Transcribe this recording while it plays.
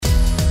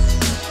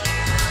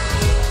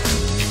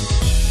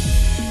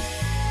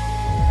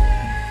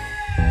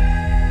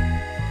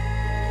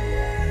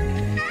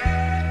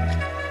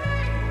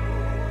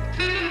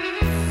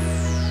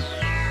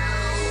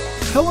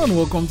Hello and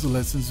welcome to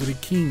Lessons with the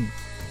King,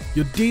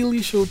 your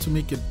daily show to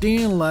make your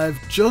day in life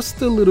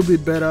just a little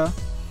bit better.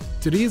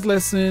 Today's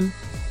lesson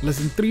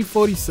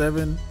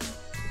 347,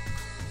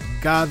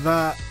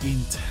 Gather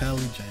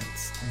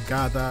Intelligence.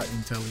 Gather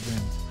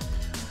Intelligence.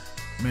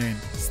 Man,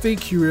 stay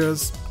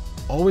curious,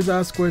 always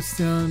ask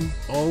questions,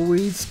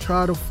 always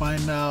try to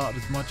find out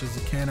as much as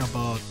you can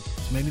about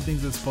as many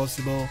things as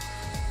possible.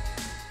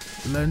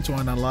 Learn to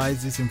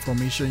analyze this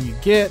information you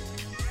get.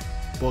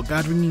 But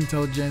gathering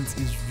intelligence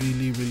is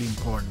really, really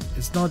important.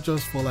 It's not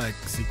just for like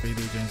secret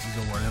agencies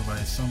or whatever.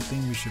 It's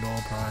something we should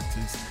all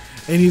practice.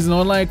 And it's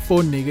not like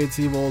for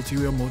negative or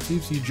ulterior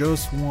motives. You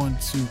just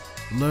want to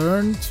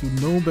learn to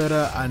know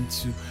better and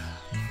to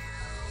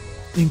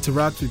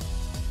interact with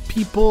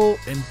people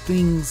and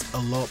things a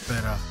lot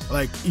better.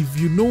 Like if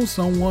you know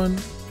someone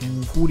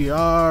and who they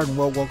are and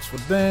what works for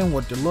them,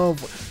 what they love,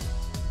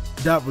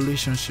 that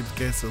relationship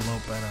gets a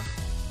lot better.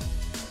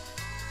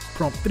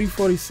 Prompt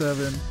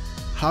 347.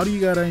 How do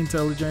you gather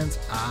intelligence?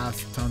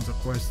 Ask tons of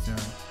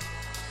questions.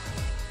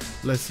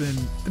 Lesson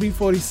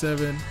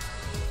 347.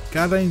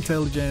 Gather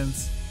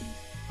intelligence.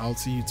 I'll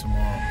see you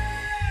tomorrow.